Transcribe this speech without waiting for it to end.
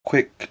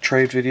quick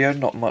trade video,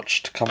 not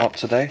much to come up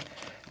today.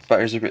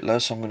 Battery's a bit low,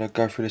 so I'm going to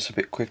go through this a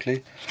bit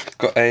quickly.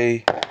 Got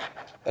a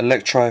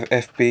Electrive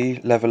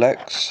FB Level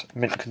X,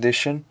 mint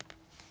condition.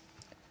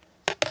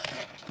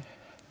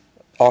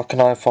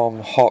 Arcanine from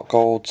Heart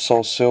Gold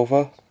Soul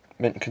Silver,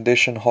 mint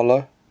condition,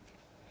 hollow.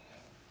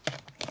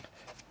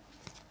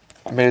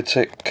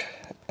 Milotic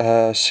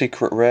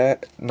Secret Rare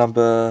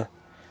number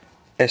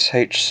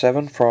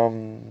SH7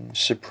 from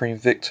Supreme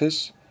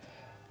Victors,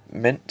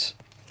 mint.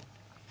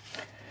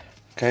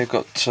 Okay,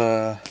 got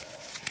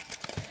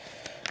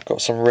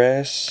some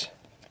rares.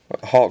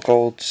 Got Heart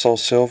Gold Soul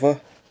Silver.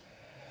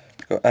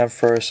 Got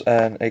Ampharos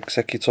and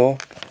Executor.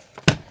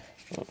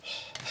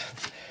 Oops.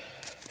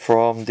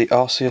 From the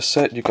Arceus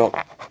set, you got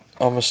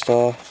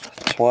Omastar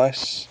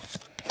twice,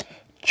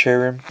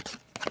 Cherim,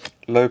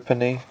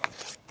 Lopunny,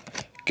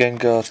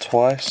 Gengar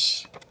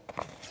twice,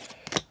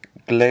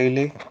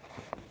 Glalie.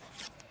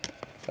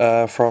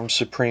 From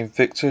Supreme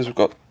Victors, we've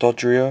got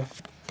Dodrio,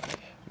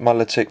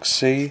 Milotic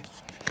C,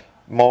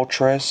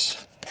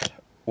 Moltres,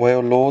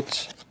 Whale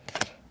Lords.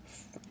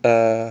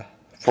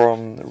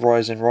 From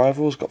Rising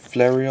Rivals, got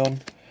Flareon,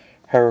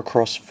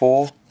 Heracross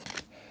 4.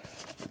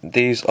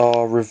 These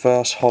are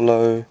reverse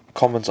hollow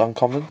commons,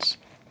 uncommons.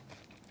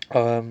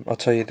 I'll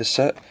tell you the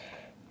set.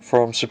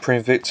 From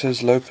Supreme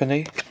Victors,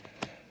 Lopunny,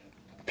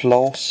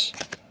 Pulse,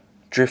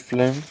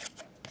 Drifloon,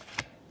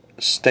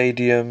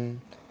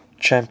 Stadium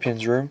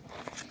Champions Room,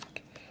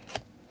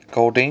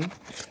 Goldeen.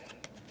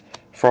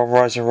 From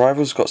Rising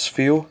Rivals, got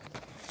Spheal,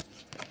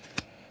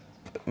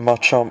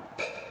 Machamp,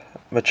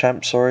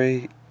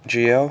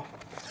 GL.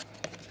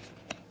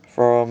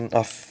 From,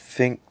 I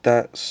think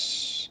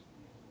that's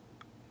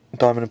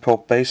Diamond and Pearl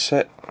base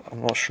set,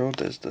 I'm not sure,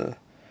 there's the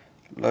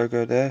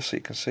logo there so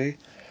you can see.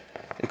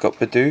 You've got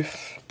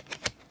Bidoof,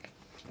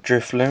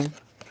 Drifloon,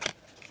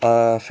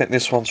 I think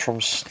this one's from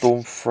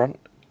Stormfront,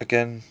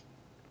 again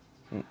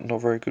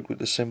not very good with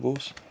the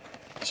symbols.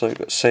 So you've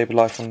got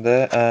Sableye from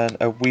there, and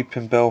a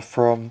Weepinbell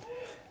from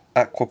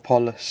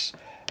Aquapolis.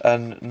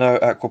 And no,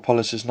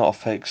 Aquapolis is not a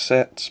fake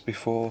set,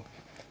 before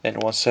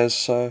anyone says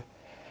so.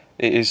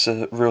 It is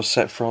a real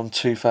set from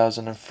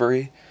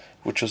 2003,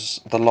 which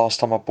was the last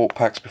time I bought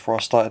packs before I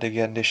started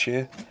again this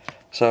year.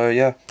 So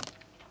yeah,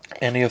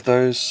 any of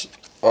those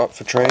are up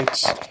for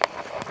trades.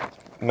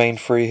 Main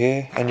three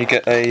here, and you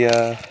get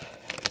a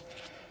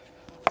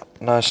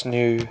nice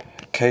new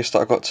case that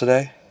I got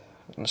today,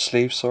 and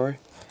sleeve, sorry,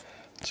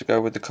 to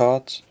go with the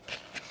cards.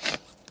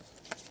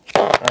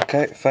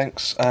 Okay,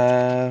 thanks,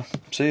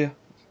 see ya.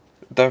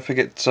 Don't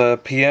forget to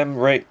PM,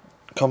 rate,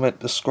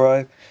 comment,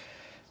 subscribe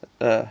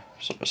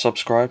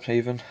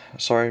even.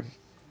 Sorry,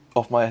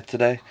 off my head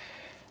today.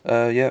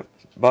 Yeah,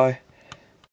 bye.